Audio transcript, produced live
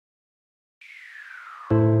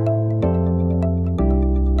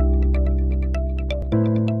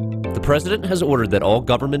President has ordered that all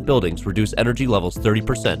government buildings reduce energy levels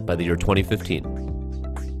 30% by the year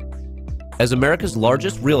 2015. As America's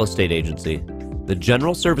largest real estate agency, the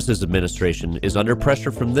General Services Administration is under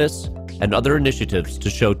pressure from this and other initiatives to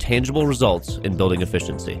show tangible results in building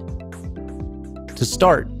efficiency. To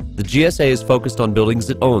start, the GSA is focused on buildings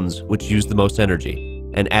it owns which use the most energy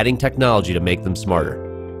and adding technology to make them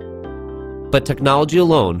smarter. But technology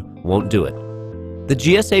alone won't do it. The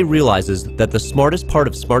GSA realizes that the smartest part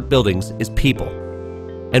of smart buildings is people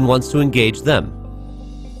and wants to engage them.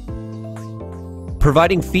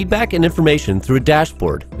 Providing feedback and information through a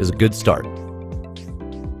dashboard is a good start.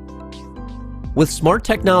 With smart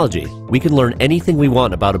technology, we can learn anything we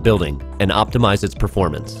want about a building and optimize its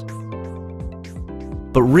performance.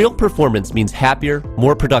 But real performance means happier,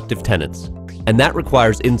 more productive tenants, and that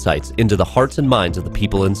requires insights into the hearts and minds of the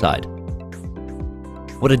people inside.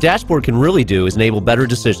 What a dashboard can really do is enable better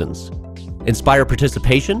decisions, inspire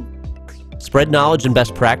participation, spread knowledge and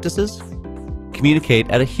best practices, communicate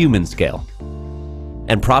at a human scale,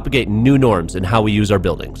 and propagate new norms in how we use our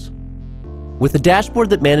buildings. With a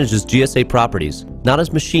dashboard that manages GSA properties, not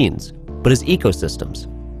as machines, but as ecosystems,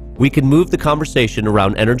 we can move the conversation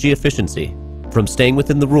around energy efficiency from staying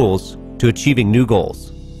within the rules to achieving new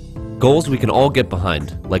goals. Goals we can all get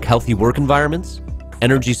behind, like healthy work environments,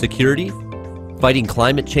 energy security, fighting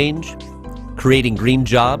climate change, creating green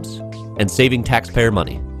jobs, and saving taxpayer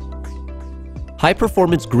money.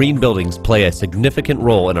 High-performance green buildings play a significant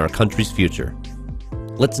role in our country's future.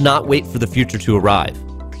 Let's not wait for the future to arrive,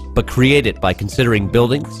 but create it by considering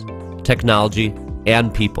buildings, technology,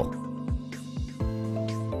 and people.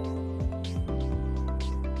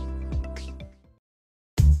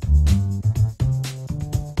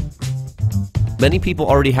 Many people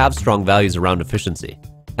already have strong values around efficiency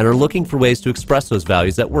and are looking for ways to express those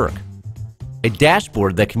values at work. A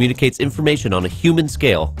dashboard that communicates information on a human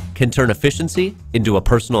scale can turn efficiency into a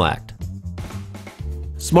personal act.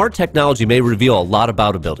 Smart technology may reveal a lot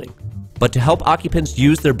about a building, but to help occupants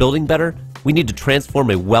use their building better, we need to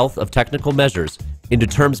transform a wealth of technical measures into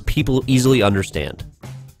terms people easily understand.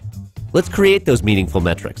 Let's create those meaningful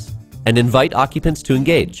metrics and invite occupants to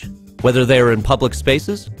engage, whether they are in public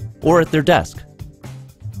spaces or at their desk.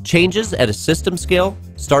 Changes at a system scale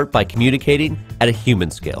start by communicating at a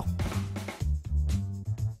human scale.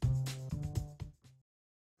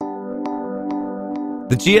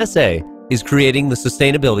 The GSA is creating the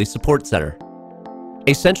Sustainability Support Center,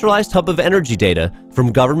 a centralized hub of energy data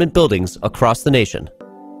from government buildings across the nation.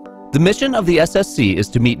 The mission of the SSC is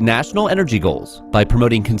to meet national energy goals by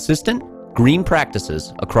promoting consistent, green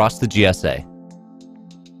practices across the GSA.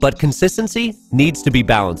 But consistency needs to be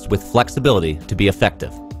balanced with flexibility to be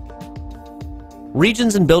effective.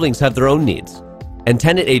 Regions and buildings have their own needs, and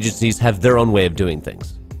tenant agencies have their own way of doing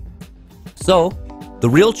things. So, the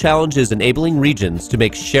real challenge is enabling regions to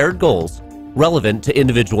make shared goals relevant to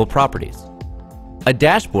individual properties. A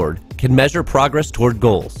dashboard can measure progress toward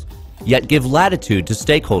goals, yet give latitude to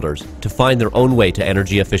stakeholders to find their own way to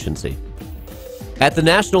energy efficiency. At the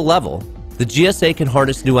national level, the GSA can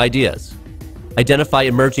harness new ideas, identify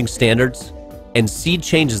emerging standards, and seed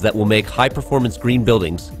changes that will make high-performance green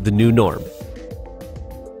buildings the new norm.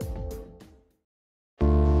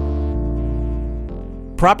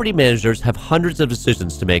 Property managers have hundreds of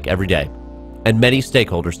decisions to make every day, and many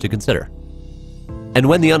stakeholders to consider. And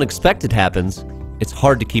when the unexpected happens, it's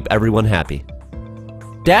hard to keep everyone happy.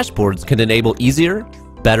 Dashboards can enable easier,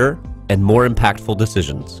 better, and more impactful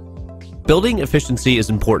decisions. Building efficiency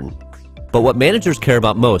is important, but what managers care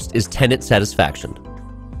about most is tenant satisfaction.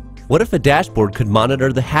 What if a dashboard could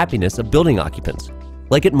monitor the happiness of building occupants,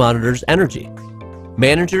 like it monitors energy?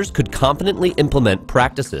 Managers could confidently implement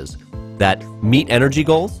practices that meet energy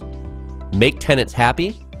goals, make tenants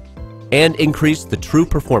happy, and increase the true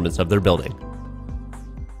performance of their building.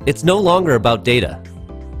 It's no longer about data.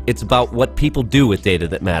 It's about what people do with data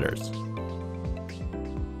that matters.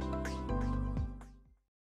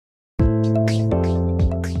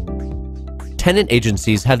 Tenant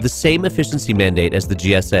agencies have the same efficiency mandate as the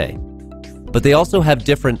GSA, but they also have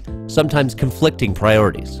different, sometimes conflicting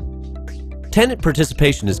priorities. Tenant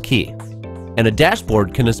participation is key, and a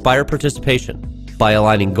dashboard can inspire participation by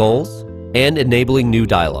aligning goals and enabling new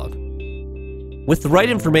dialogue. With the right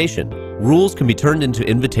information, rules can be turned into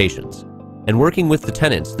invitations, and working with the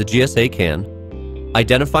tenants, the GSA can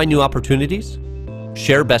identify new opportunities,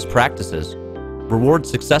 share best practices, reward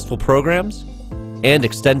successful programs, and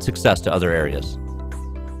extend success to other areas.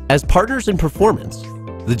 As partners in performance,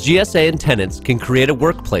 the GSA and tenants can create a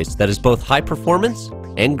workplace that is both high performance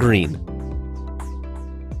and green.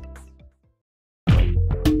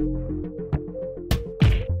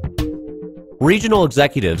 Regional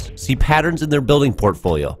executives see patterns in their building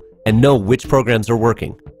portfolio and know which programs are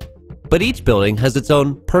working. But each building has its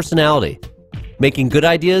own personality, making good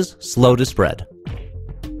ideas slow to spread.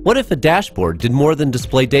 What if a dashboard did more than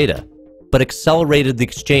display data, but accelerated the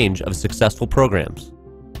exchange of successful programs?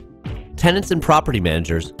 Tenants and property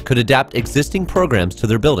managers could adapt existing programs to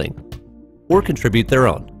their building, or contribute their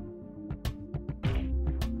own.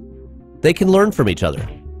 They can learn from each other,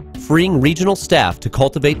 freeing regional staff to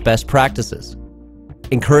cultivate best practices,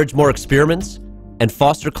 encourage more experiments, and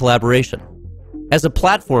foster collaboration. As a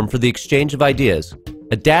platform for the exchange of ideas,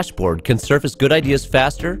 a dashboard can surface good ideas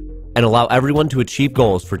faster and allow everyone to achieve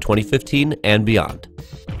goals for 2015 and beyond.